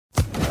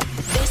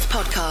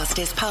podcast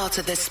is part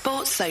of the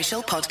Sports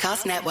Social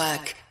Podcast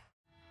Network.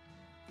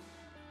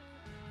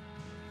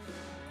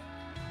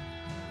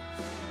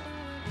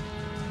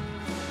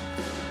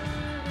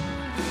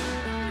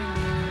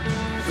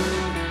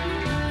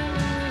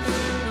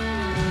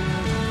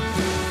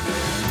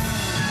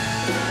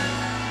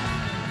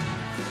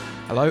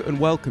 Hello and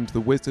welcome to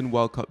the Wisden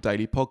World Cup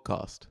Daily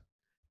Podcast.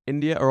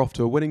 India are off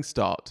to a winning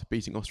start,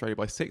 beating Australia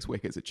by 6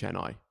 wickets at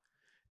Chennai.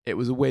 It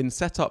was a win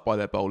set up by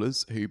their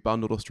bowlers, who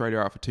bundled Australia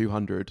out for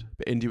 200,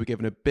 but India were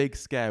given a big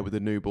scare with the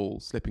new ball,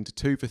 slipping to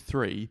 2 for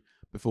 3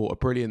 before a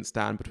brilliant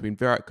stand between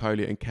Virat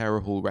Kohli and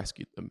Rahul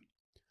rescued them.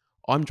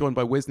 I'm joined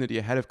by Wisden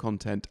India Head of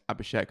Content,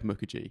 Abhishek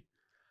Mukherjee.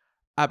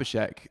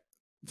 Abhishek,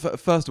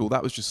 first of all,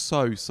 that was just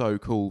so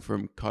cool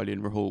from Kohli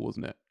and Rahul,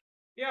 wasn't it?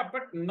 Yeah,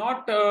 but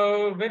not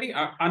very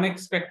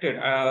unexpected.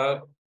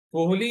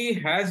 Kohli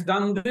has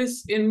done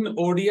this in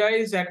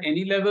ODIs at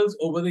any levels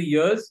over the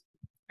years.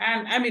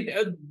 And I mean,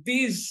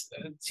 these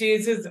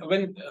chases,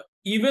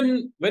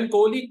 even when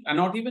Kohli,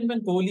 not even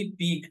when Kohli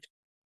peaked,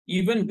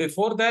 even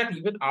before that,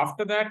 even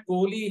after that,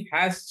 Kohli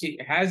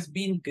has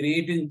been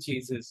great in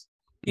chases.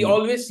 He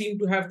always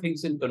seemed to have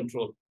things in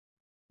control.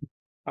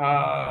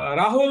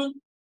 Rahul,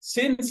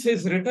 since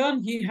his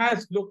return, he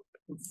has looked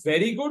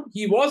very good.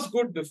 He was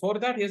good before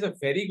that. He has a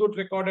very good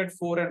record at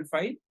 4 and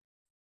 5.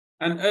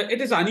 And it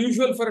is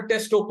unusual for a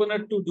test opener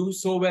to do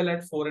so well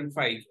at 4 and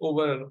 5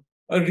 over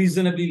a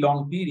reasonably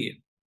long period.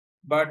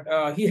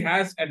 But he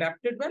has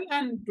adapted well,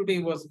 and today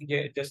was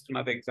just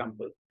another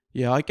example.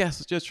 Yeah, I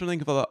guess just trying to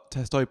think of other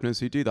test openers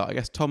who do that. I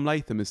guess Tom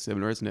Latham is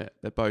similar, isn't it?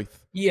 They're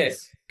both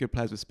good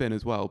players with spin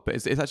as well. But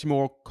it's actually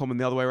more common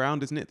the other way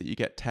around, isn't it? That you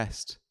get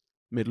test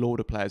middle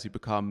order players who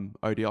become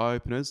ODI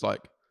openers,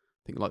 like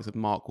I think the likes of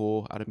Mark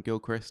Waugh, Adam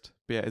Gilchrist.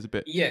 But yeah, it's a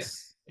bit...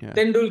 Yes. Yeah.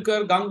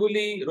 Tendulkar,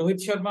 Ganguly,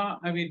 Rohit Sharma.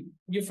 I mean,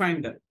 you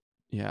find that.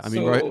 Yeah, I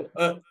mean...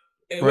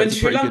 when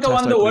Sri Lanka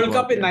won the World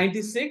Cup in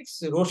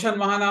 96, Roshan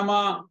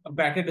Mahanama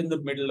batted in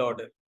the middle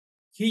order.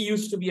 He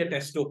used to be a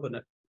test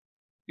opener.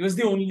 He was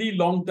the only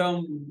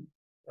long-term,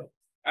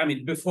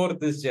 before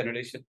this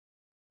generation.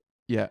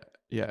 Yeah,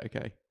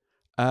 okay.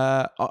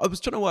 I was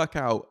trying to work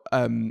out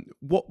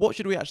what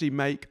should we actually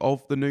make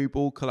of the new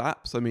ball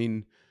collapse? I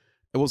mean,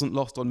 it wasn't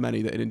lost on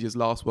many that in India's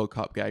last World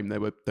Cup game, they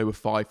were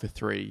 5 for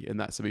 3 in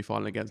that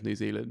semi-final against New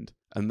Zealand.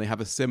 And they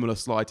have a similar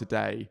slide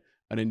today.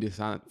 And India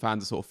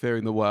fans are sort of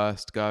fearing the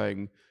worst,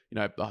 going,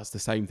 that's the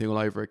same thing all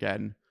over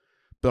again.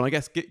 But I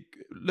guess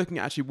looking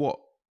at actually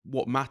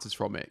what matters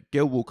from it,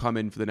 Gill will come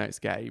in for the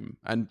next game,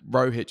 and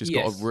Rohit just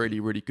got a really,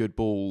 really good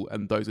ball,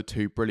 and those are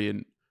 2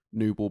 brilliant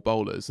new ball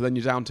bowlers. So then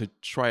you're down to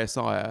Shreyas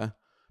Iyer,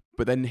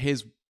 but then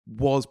his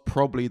was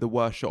probably the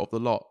worst shot of the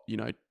lot,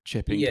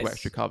 chipping to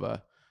extra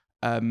cover.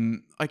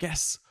 I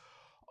guess,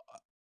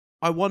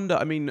 I wonder,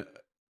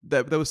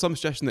 There was some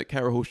suggestion that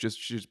Rahul should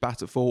just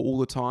bat at 4 all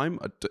the time.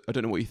 I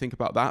don't know what you think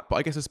about that, but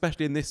I guess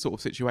especially in this sort of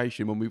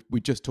situation when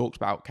we just talked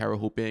about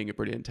Rahul being a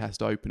brilliant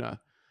test opener,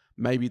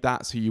 maybe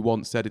that's who you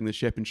want setting the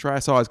ship. And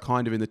Shreyas Iyer is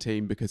kind of in the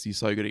team because he's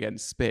so good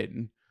against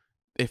spin.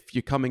 If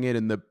you're coming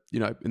in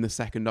the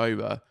second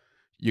over,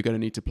 you're going to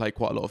need to play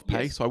quite a lot of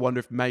pace. Yes. So I wonder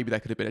if maybe there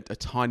could have been a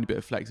tiny bit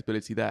of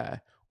flexibility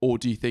there, or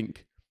do you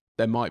think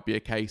there might be a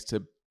case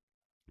to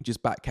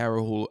just back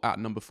Rahul at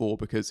number 4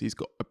 because he's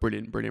got a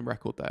brilliant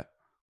record there?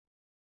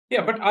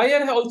 Yeah, but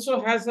Iyer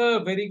also has a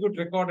very good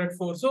record at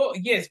 4. So,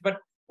 yes, but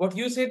what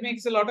you said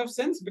makes a lot of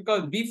sense,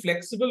 because be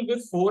flexible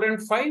with 4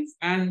 and 5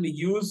 and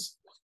use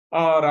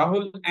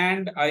Rahul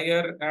and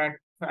Iyer at,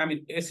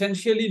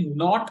 essentially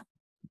not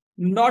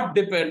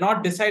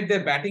decide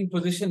their batting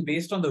position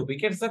based on the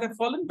wickets that have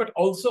fallen, but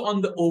also on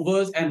the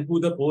overs and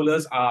who the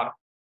bowlers are.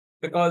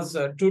 Because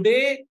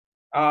today,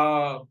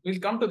 we'll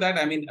come to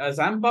that.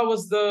 Zampa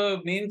was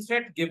the main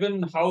threat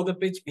given how the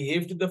pitch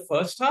behaved in the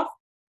first half.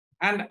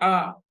 And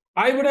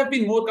I would have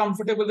been more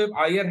comfortable if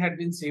Iyer had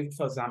been saved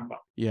for Zampa.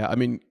 Yeah,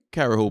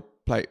 Rahul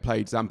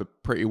played Zampa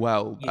pretty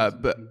well. Yes.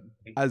 But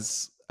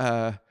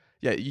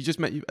you just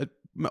met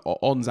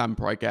on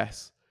Zampa, I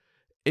guess.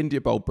 India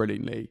bowled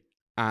brilliantly,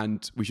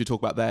 and we should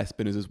talk about their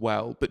spinners as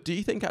well. But do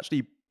you think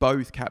actually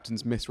both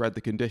captains misread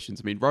the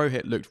conditions?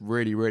 Rohit looked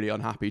really, really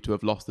unhappy to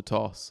have lost the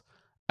toss,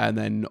 and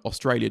then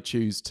Australia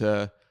choose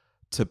to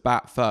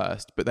bat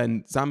first, but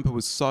then Zampa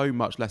was so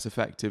much less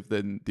effective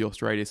than the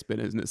Australia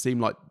spinners, and it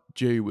seemed like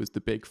Dew was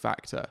the big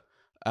factor.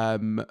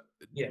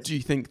 Yes. Do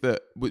you think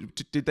that,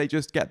 did they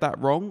just get that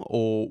wrong,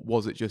 or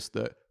was it just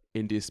that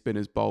India's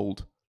spinners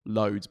bowled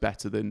loads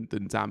better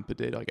than Zampa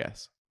did, I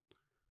guess?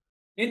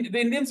 The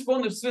Indian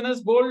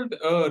spinners bowled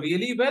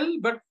really well,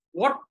 but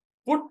what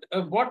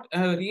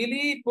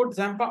really put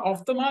Zampa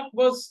off the mark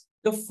was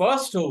the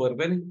first over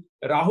when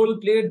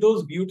Rahul played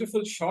those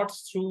beautiful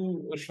shots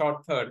through a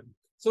short third.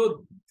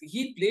 So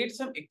he played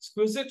some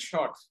exquisite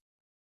shots.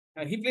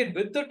 He played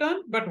with the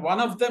turn, but one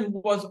of them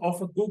was off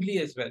a googly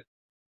as well.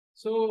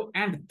 So,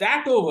 and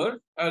that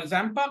over,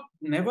 Zampa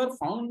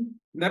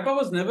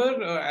was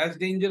never as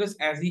dangerous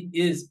as he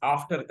is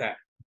after that.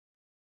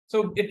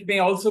 So it may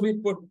also be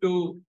put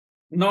to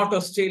not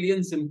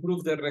Australians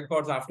improve their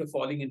records after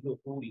falling into a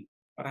pool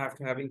or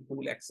after having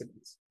pool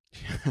accidents.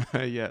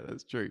 Yeah,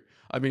 that's true.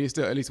 I mean, it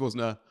still at least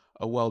wasn't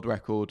a world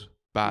record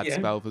bad Yeah.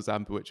 spell for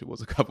Zampa, which it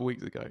was a couple of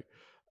weeks ago.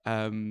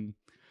 Um,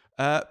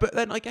 but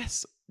then I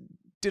guess,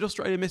 did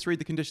Australia misread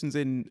the conditions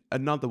in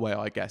another way?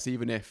 I guess,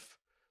 even if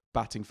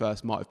batting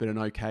first might have been an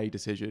okay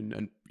decision,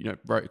 and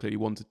very clearly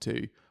wanted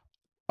to,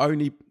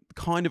 only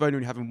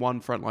having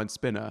one frontline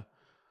spinner.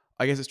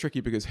 I guess it's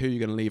tricky because who you're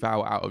going to leave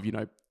out of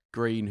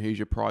Green, who's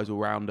your prize all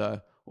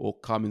rounder, or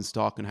Cummins,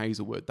 Stark, and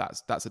Hazelwood.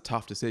 That's a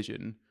tough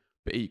decision.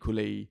 But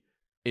equally,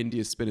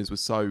 India's spinners were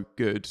so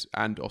good,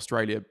 and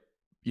Australia,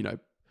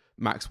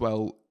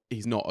 Maxwell,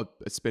 he's not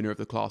a spinner of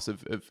the class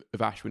of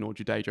Ashwin or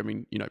Jadeja. I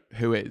mean,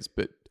 who is?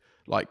 But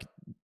like,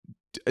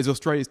 is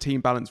Australia's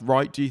team balance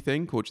right, do you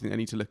think? Or do you think they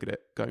need to look at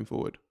it going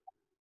forward?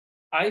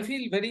 I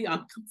feel very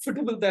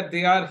uncomfortable that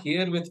they are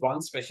here with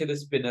one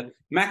specialist spinner.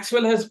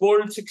 Maxwell has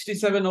bowled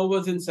 67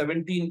 overs in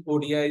 17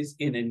 ODIs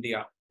in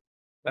India.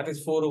 That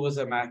is 4 overs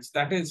a match.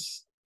 That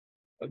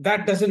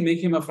doesn't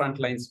make him a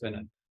frontline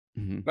spinner.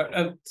 Mm-hmm.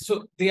 But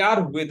so they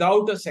are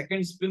without a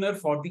second spinner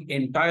for the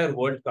entire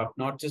World Cup,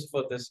 not just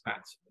for this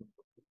match.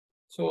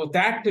 So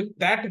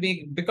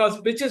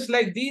because pitches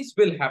like these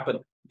will happen.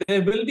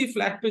 There will be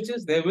flat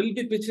pitches. There will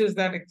be pitches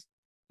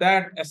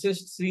that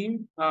assist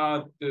seam.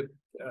 But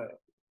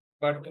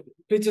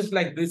pitches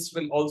like this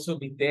will also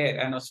be there.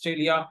 And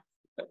Australia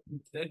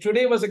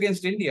today was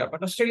against India,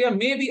 but Australia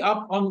may be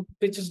up on a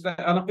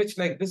pitch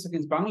like this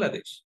against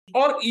Bangladesh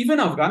or even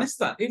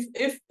Afghanistan.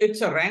 If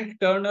it's a rank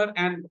turner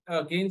and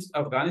against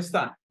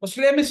Afghanistan,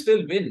 Australia may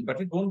still win,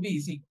 but it won't be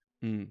easy.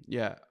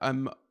 Yeah.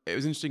 It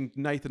was interesting.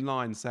 Nathan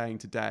Lyon saying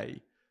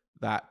today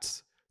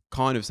that,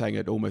 kind of saying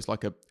it almost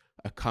like a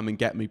come and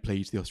get me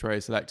plea to the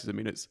Australia selectors. I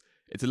mean, it's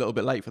a little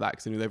bit late for that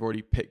because they've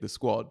already picked the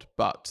squad,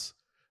 but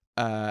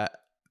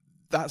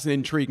that's an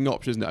intriguing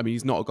option, isn't it? I mean,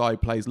 he's not a guy who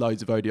plays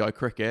loads of ODI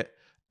cricket,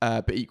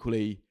 but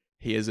equally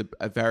he is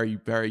a very,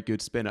 very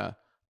good spinner,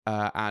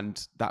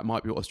 and that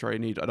might be what Australia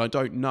need. And I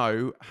don't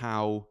know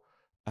how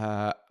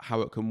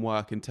it can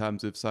work in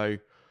terms of,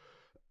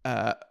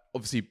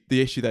 obviously the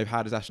issue they've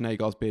had is Ashton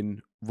Agar's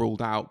been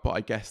ruled out, but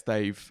I guess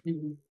they've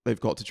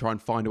got to try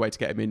and find a way to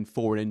get him in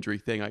for an injury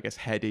thing. I guess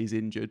Head is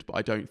injured, but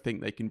I don't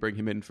think they can bring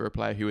him in for a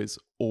player who is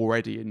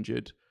already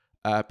injured.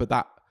 But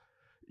that,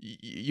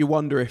 you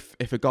wonder if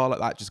a guy like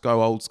that, just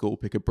go old school,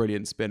 pick a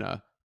brilliant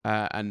spinner,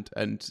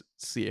 and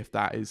see if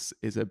that is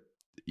a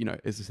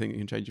thing that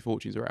can change your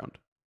fortunes around.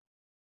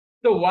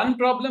 The one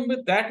problem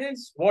with that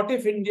is, what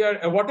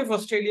if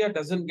Australia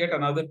doesn't get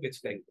another pitch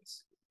like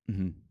this?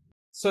 Mm-hmm.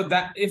 So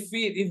that if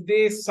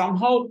they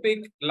somehow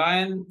pick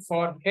Lyon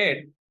for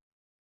Head,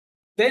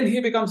 then he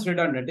becomes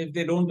redundant if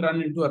they don't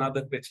run into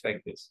another pitch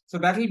like this. So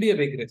that will be a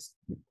big risk.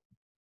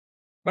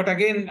 But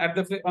again,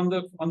 on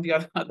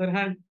the other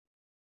hand,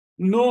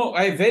 no,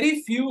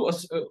 very few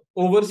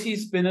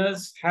overseas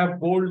spinners have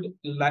bowled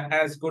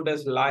as good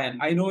as Lyon.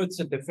 I know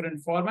it's a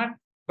different format,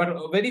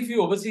 but very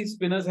few overseas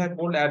spinners have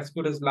bowled as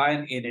good as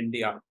Lyon in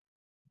India.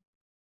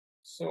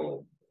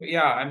 So,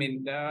 yeah, I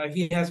mean,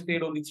 he has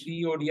played only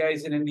 3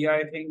 ODIs in India,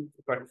 I think,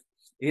 but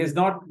he has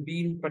not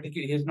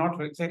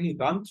exactly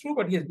run through,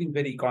 but he has been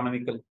very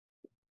economical.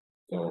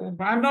 So,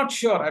 I'm not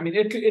sure. I mean,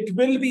 it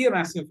will be a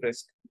massive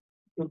risk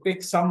to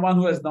pick someone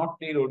who has not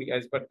played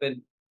ODIs, but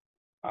then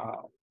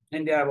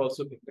India have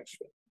also picked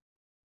Ashwin.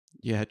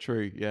 Yeah,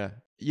 true.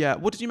 Yeah.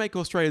 What did you make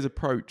of Australia's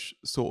approach,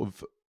 sort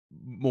of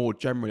more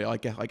generally? I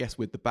guess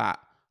with the bat,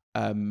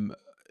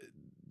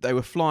 they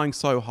were flying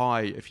so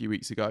high a few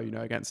weeks ago.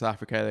 Against South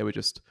Africa, they were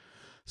just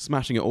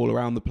smashing it all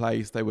around the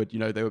place. They looked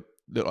like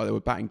they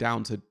were batting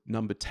down to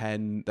number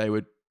 10. They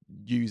were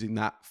using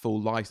that full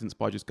license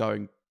by just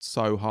going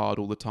so hard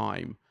all the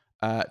time.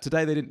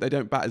 Today they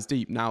don't bat as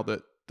deep now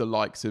that the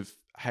likes of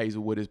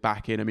Hazelwood is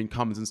back in. I mean,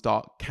 Cummins and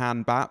Stark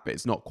can bat, but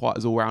it's not quite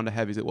as all-rounder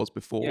heavy as it was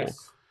before.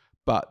 Yes.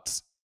 But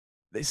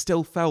it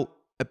still felt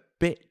a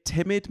bit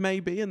timid,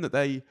 maybe, and that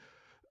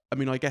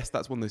I guess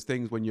that's one of those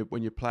things when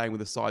you're playing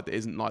with a side that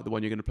isn't like the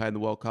one you're going to play in the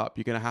World Cup.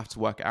 You're going to have to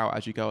work it out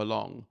as you go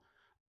along.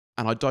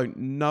 And I don't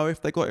know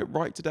if they got it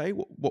right today.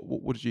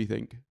 What did you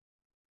think?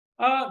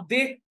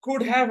 They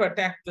could have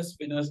attacked the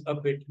spinners a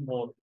bit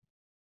more.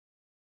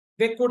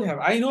 They could have.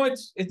 I know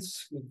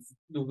it's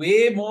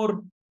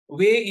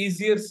way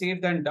easier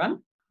said than done.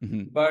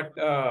 Mm-hmm. But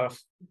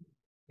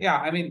yeah,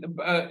 I mean,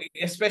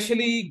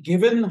 especially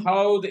given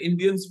how the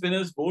Indian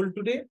spinners bowled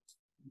today,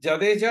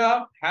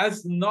 Jadeja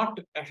has not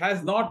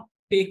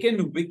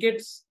taken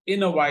wickets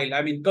in a while.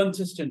 I mean,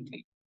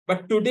 consistently.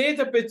 But today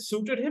the pitch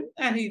suited him,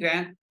 and he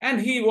ran,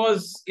 and he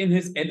was in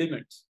his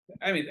element.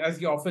 I mean, as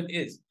he often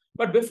is.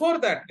 But before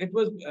that, it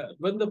was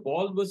when the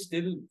ball was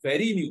still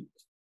very new.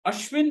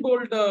 Ashwin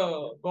bowled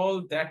a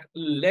ball that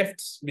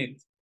left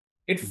Smith.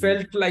 It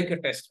felt like a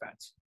test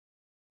match.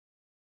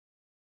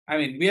 I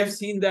mean, we have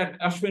seen that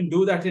Ashwin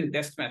do that in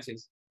test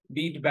matches.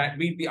 Beat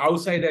the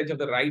outside edge of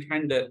the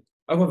right-hander,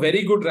 of a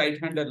very good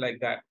right-hander like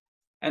that.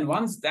 And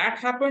once that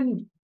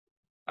happened,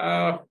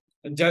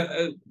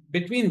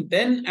 between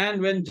then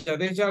and when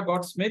Jadeja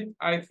got Smith,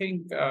 I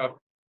think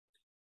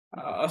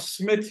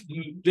Smith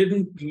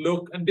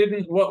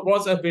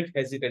was a bit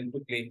hesitant to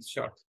play his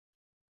shot.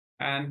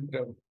 And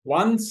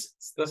once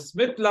the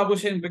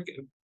Smith-Labuschagne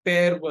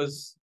pair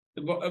was,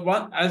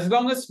 as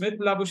long as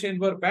Smith-Labuschagne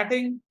were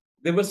batting,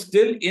 they were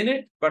still in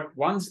it. But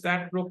once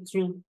that broke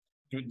through,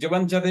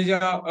 Javan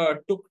Jadeja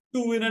took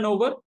 2 in an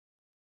over.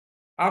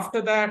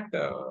 After that,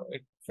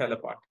 it fell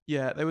apart.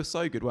 Yeah, they were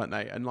so good, weren't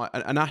they? And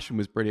and Ashton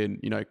was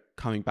brilliant.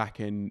 Coming back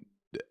in,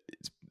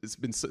 it's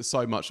been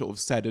so much sort of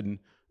said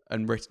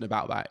and written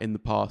about that in the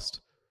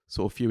past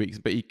sort of few weeks.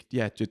 But he,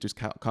 just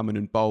come in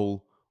and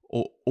bowl,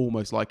 or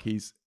almost like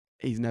he's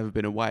never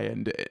been away.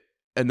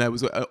 And there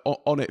was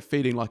on it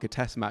feeling like a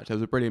test match. There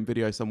was a brilliant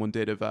video someone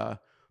did of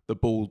the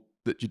ball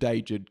that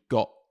Jadeja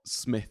got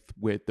Smith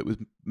with, that was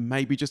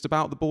maybe just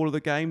about the ball of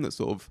the game. That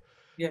sort of,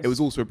 yes. It was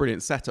also a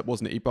brilliant setup,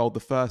 wasn't it? He bowled the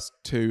first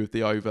 2 of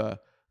the over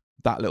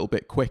that little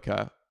bit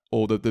quicker,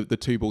 or the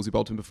 2 balls he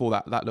bowled him before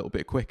that little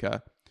bit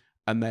quicker.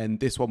 And then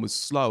this one was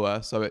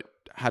slower, so it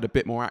had a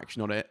bit more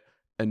action on it.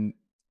 And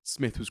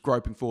Smith was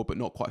groping forward, but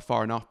not quite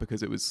far enough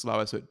because it was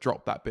slower, so it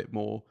dropped that bit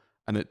more,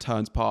 and it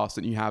turns past.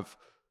 And you have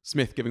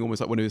Smith giving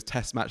almost like one of his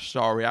test match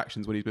star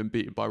reactions when he's been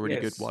beaten by a really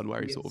good one,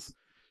 where he sort of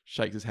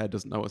shakes his head,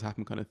 doesn't know what's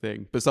happened kind of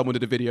thing. But someone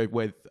did a video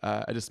with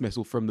a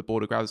dismissal from the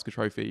Border Gavaskar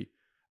Trophy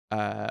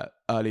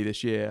early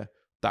this year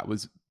that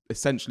was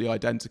essentially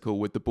identical,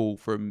 with the ball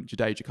from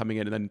Jadeja coming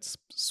in and then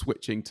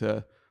switching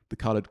to the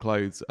coloured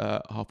clothes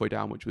halfway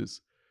down, which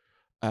was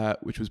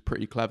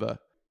pretty clever.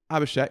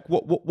 Abhishek,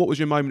 what was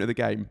your moment of the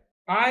game?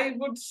 I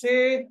would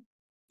say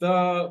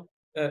the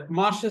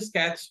Marsh's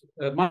catch,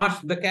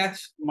 the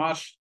catch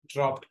Marsh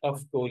dropped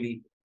of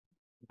Kohli.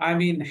 I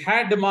mean,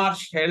 had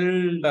Marsh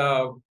held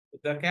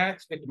the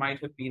catch, it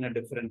might have been a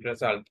different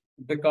result,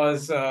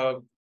 because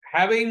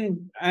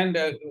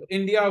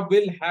India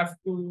will have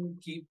to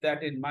keep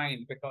that in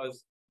mind,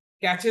 because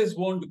catches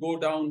won't go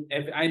down.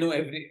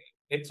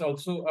 It's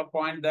also a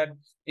point that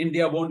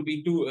India won't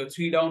be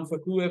 3 down for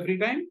 2 every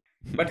time,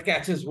 but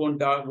catches won't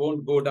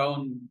go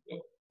down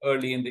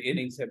early in the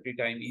innings every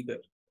time either.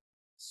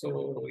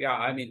 So yeah,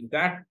 I mean,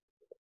 that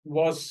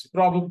was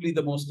probably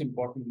the most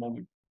important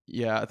moment.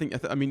 Yeah, I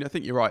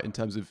think you're right in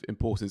terms of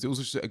importance. It was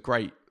just a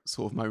great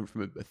sort of moment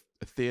from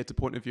a theatre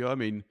point of view. I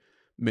mean,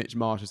 Mitch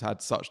Marsh has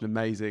had such an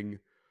amazing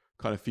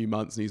kind of few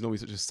months, and he's normally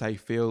such a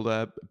safe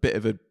fielder. A bit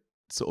of a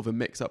sort of a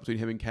mix-up between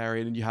him and Carey,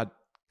 and then you had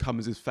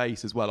Cummins'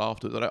 face as well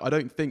afterwards. I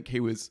don't think he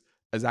was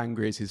as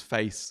angry as his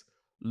face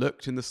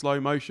looked in the slow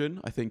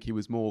motion. I think he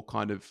was more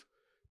kind of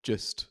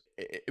just...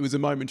 It was a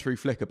momentary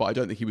flicker, but I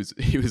don't think he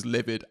was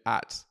livid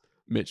at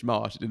Mitch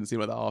Marsh. It didn't seem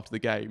like that after the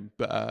game,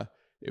 but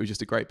it was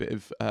just a great bit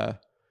of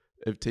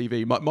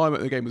TV. My moment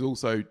of the game was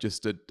also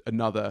just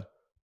another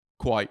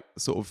quite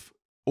sort of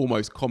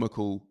almost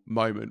comical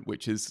moment,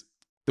 which is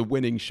the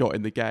winning shot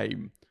in the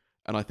game.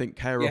 And I think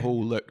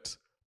Rahul looked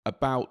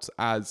about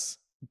as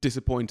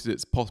disappointed as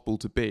it's possible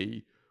to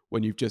be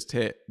when you've just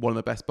hit one of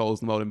the best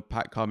bowlers in the world in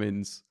Pat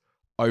Cummins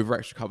over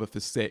extra cover for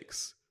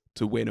 6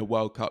 to win a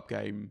World Cup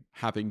game,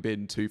 having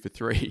been 2 for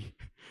 3.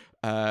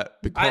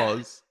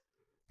 Because...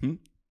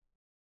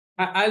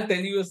 I'll tell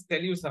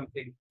you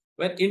something.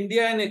 When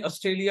India and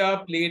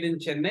Australia played in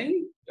Chennai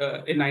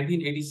in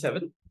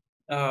 1987,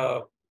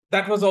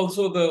 that was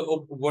also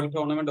the World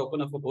Tournament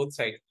opener for both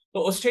sides.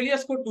 So Australia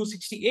scored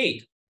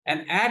 268,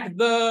 and at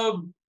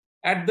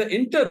the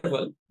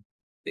interval,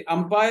 the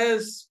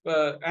umpires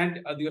and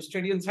the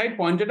Australian side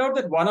pointed out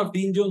that one of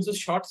Dean Jones's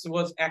shots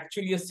was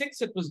actually a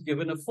 6. It was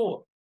given a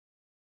 4.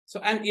 So,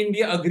 and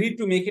India agreed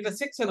to make it a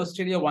 6, and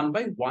Australia won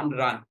by 1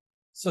 run.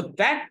 So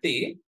that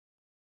day,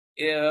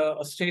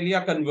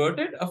 Australia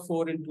converted a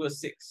 4 into a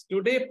 6.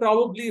 Today,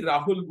 probably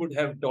Rahul would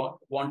have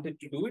wanted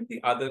to do it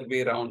the other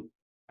way around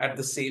at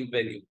the same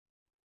venue.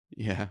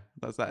 Yeah,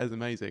 that is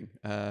amazing.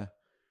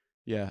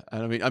 Yeah,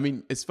 and I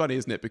mean, it's funny,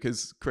 isn't it?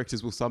 Because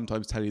cricketers will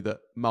sometimes tell you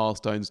that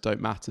milestones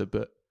don't matter,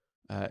 but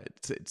I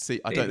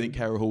don't think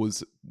Rahul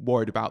was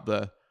worried about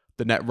the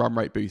net run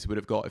rate boost he would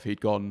have got if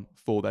he'd gone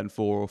 4 then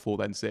 4 or 4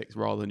 then 6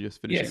 rather than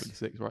just finishing with the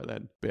 6 right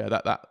then. But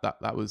yeah,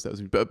 that was.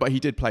 But he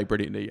did play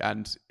brilliantly,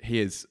 and he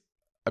is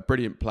a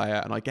brilliant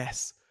player. And I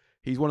guess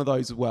he's one of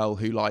those as well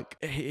who,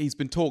 like, he's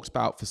been talked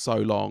about for so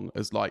long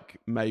as like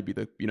maybe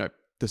the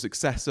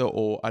successor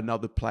or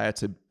another player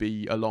to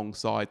be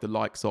alongside the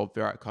likes of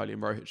Virat Kohli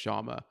and Rohit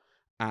Sharma.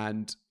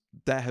 And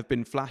there have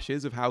been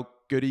flashes of how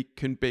good he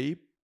can be,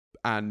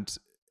 and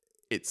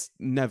it's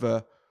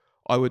never,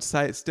 I would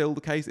say it's still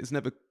the case, it's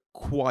never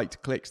quite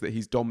clicked that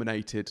he's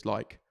dominated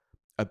like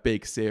a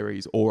big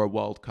series or a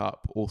World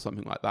Cup or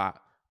something like that.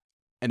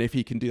 And if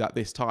he can do that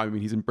this time, I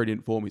mean, he's in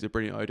brilliant form, he's a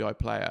brilliant ODI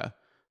player,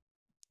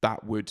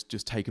 that would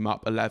just take him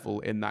up a level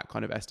in that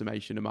kind of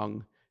estimation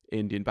among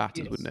Indian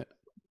batters, wouldn't it?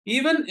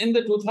 Even in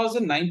the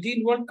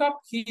 2019 World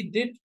Cup, he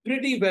did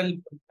pretty well,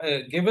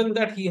 given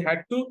that he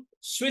had to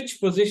switch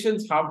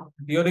positions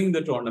during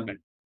the tournament.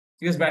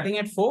 He was batting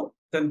at 4,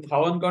 then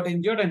Dhawan got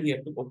injured and he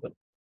had to open.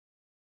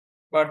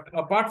 But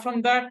apart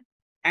from that,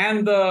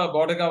 and the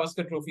Border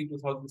Gavaskar Trophy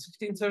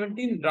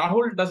 2016-17,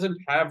 Rahul doesn't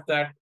have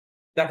that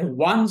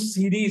one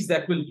series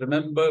that will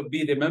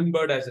be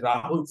remembered as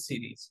Rahul's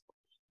series.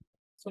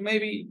 So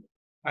maybe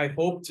I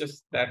hope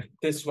just that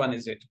this one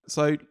is it.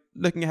 So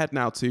looking ahead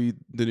now to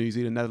the New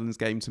Zealand-Netherlands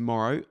game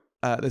tomorrow,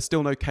 there's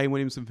still no Kane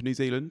Williamson for New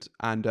Zealand,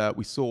 and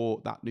we saw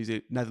that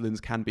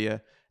Netherlands can be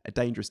a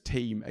dangerous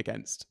team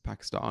against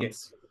Pakistan.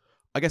 Yes.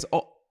 I guess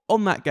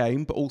on that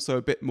game, but also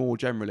a bit more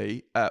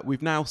generally,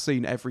 we've now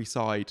seen every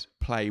side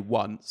play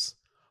once.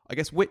 I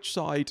guess which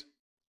side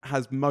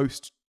has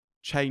most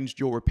changed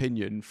your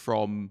opinion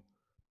from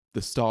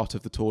the start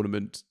of the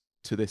tournament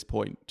to this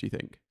point, do you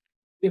think?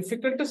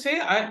 Difficult to say.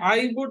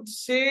 I would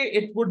say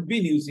it would be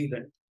New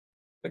Zealand,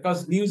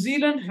 because New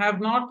Zealand have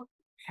not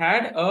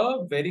had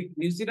a very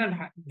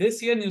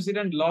this year New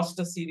Zealand lost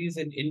a series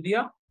in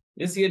India.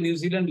 This year New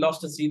Zealand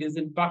lost a series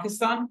in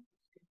Pakistan.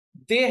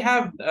 They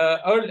have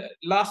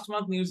last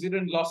month New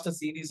Zealand lost a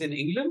series in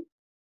England.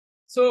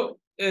 So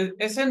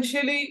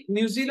essentially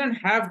New Zealand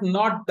have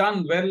not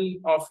done well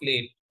of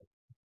late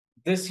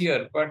this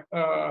year, but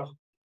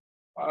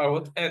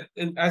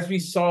as we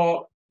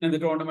saw in the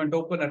tournament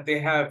opener, they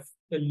have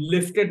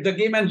lifted the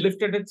game and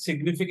lifted it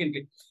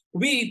significantly.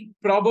 We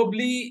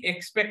probably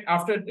expect,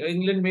 after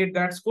England made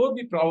that score,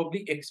 we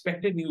probably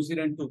expected New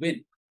Zealand to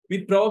win.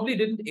 We probably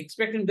didn't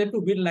expect them to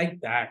win like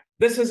that.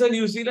 This is a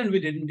New Zealand we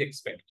didn't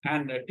expect,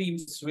 and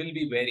teams will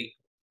be wary,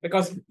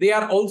 because they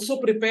are also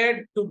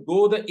prepared to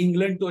go the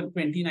England to a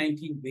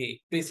 2019 way.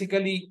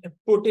 Basically,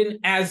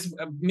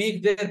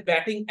 make their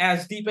batting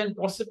as deep as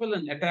possible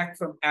and attack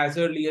from as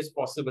early as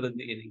possible in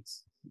the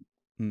innings.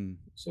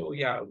 So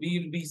yeah,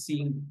 we'll be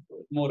seeing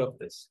more of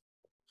this.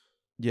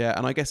 Yeah,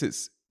 and I guess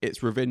it's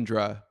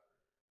Ravindra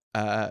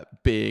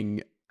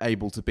being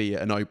able to be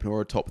an opener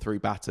or a top three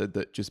batter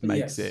that just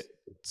makes it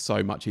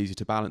so much easier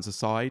to balance a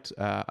side.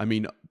 I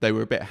mean, they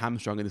were a bit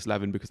hamstrung in this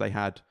 11 because they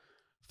had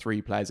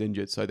 3 players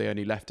injured, so they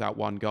only left out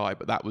one guy,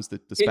 but that was the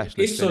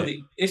specialist.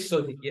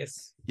 Ishodi,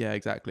 yes. Yeah,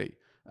 exactly.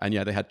 And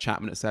yeah, they had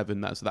Chapman at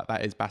 7, so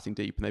that is batting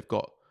deep, and they've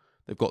got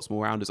some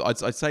all-rounders.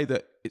 I'd say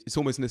that it's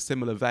almost in a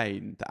similar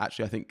vein that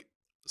actually I think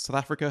South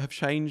Africa have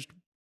changed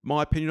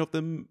my opinion of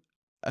them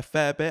a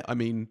fair bit. I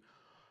mean,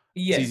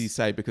 it's easy to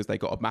say because they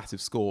got a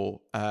massive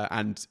score,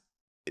 and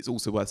it's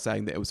also worth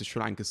saying that it was a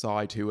Sri Lanka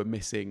side who were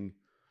missing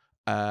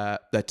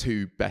their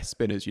 2 best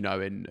spinners.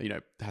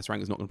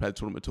 Hasranga's not going to play the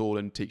tournament at all,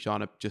 and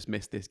Tikshana just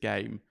missed this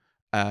game.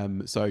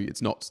 So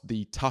it's not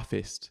the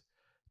toughest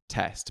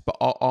test, but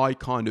I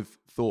kind of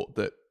thought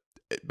that.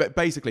 But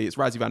basically, it's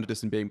Rassie van der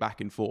Dussen being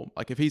back in form.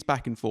 Like if he's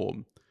back in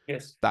form,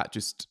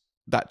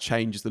 that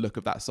changes the look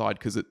of that side,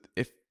 because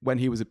when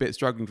he was a bit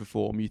struggling for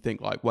form, you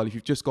think like, well, if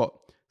you've just got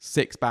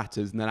 6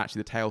 batters and then actually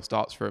the tail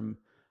starts from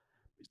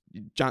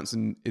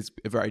Jansen is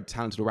a very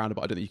talented all-rounder,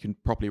 but I don't think you can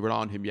properly rely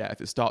on him yet.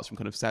 If it starts from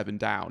kind of 7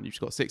 down, you've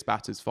just got 6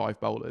 batters, 5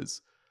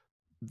 bowlers.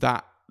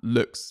 That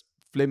looks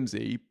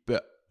flimsy,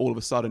 but all of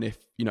a sudden, if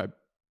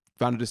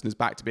Van der Dussen is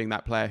back to being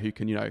that player who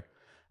can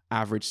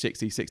average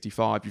 60,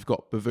 65, you've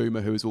got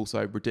Bavuma, who is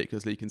also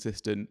ridiculously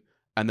consistent,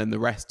 and then the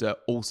rest are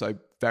also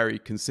very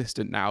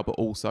consistent now, but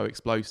also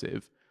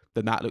explosive,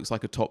 then that looks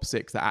like a top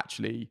 6 that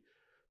actually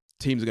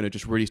teams are going to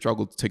just really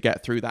struggle to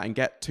get through that and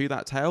get to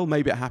that tail.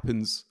 Maybe it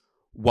happens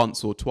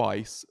once or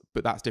twice,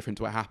 but that's different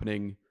to it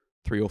happening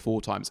 3 or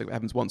 4 times. So if it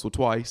happens once or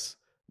twice,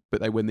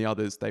 but they win the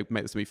others, they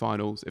make the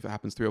semi-finals. If it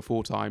happens 3 or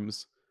 4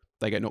 times,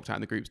 they get knocked out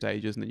in the group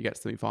stages, and then you get to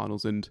the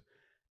semi-finals, and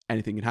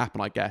anything can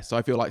happen, I guess. So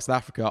I feel like South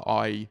Africa,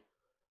 I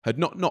had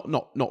not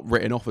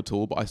written off at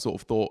all, but I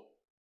sort of thought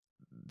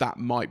that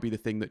might be the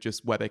thing that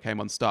just where they came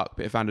unstuck.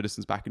 But if Van der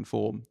Dussen's back in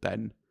form,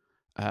 then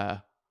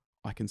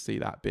I can see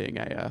that being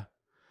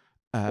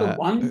the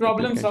one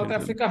problem South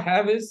Africa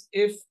have is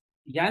if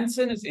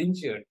Jansen is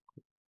injured,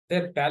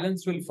 their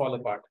balance will fall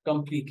apart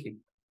completely.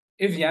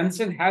 If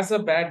Jansen has a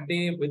bad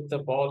day with the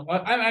ball,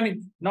 I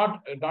mean,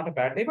 not a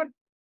bad day,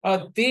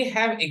 but they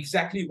have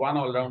exactly one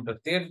all-rounder.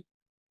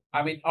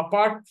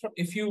 Apart from,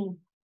 if you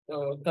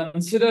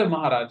consider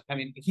Maharaj,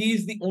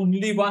 he's the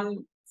only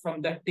one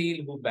from that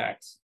tail who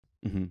bats.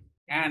 Mm-hmm.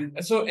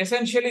 And so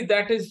essentially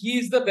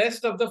he's the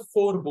best of the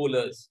 4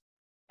 bowlers.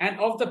 And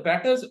of the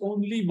batters,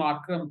 only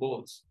Markram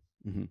bowls.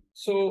 Mm-hmm.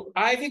 So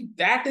I think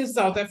that is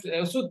South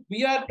Africa. So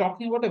we are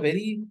talking about a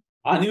very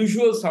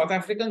unusual South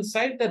African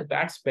side that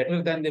bats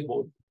better than they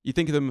bowl. You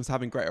think of them as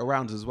having great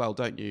all-rounders as well,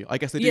 don't you? I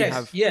guess they do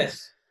have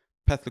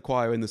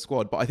Pethlequayo in the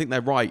squad, but I think they're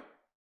right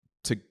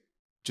to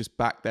just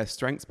back their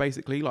strengths,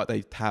 basically. Like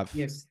they have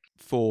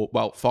 5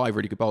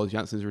 really good bowlers.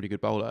 Jansen's a really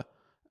good bowler,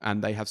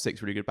 and they have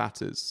 6 really good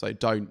batters. So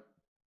don't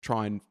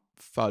try and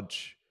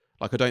fudge.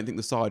 Like I don't think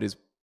the side is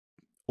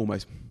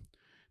almost...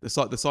 The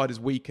side is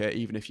weaker,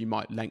 even if you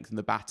might lengthen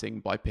the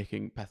batting by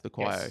picking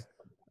Pethlequayo.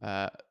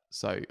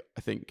 So I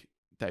think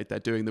they're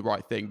doing the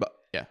right thing. But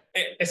yeah,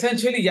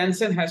 essentially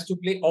Jansen has to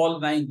play all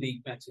 9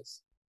 league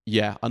matches.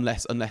 Yeah,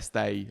 unless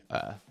they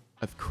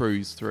have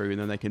cruised through,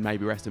 and then they can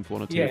maybe rest him for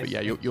 1 or 2. Yes. But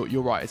yeah,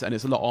 you're right, and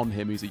it's a lot on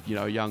him. He's a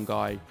young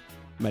guy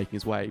making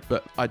his way.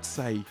 But I'd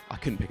say I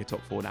couldn't pick a top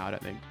 4 now, I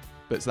don't think.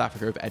 But South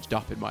Africa have edged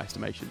up in my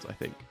estimations, I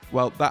think.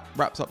 Well, that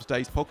wraps up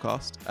today's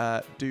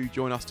podcast. Do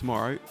join us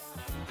tomorrow.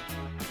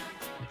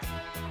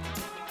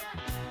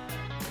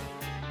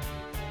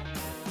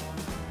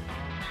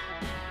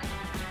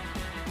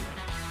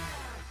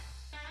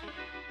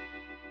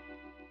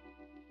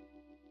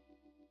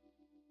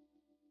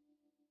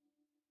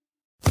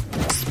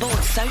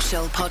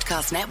 Social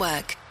Podcast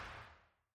Network.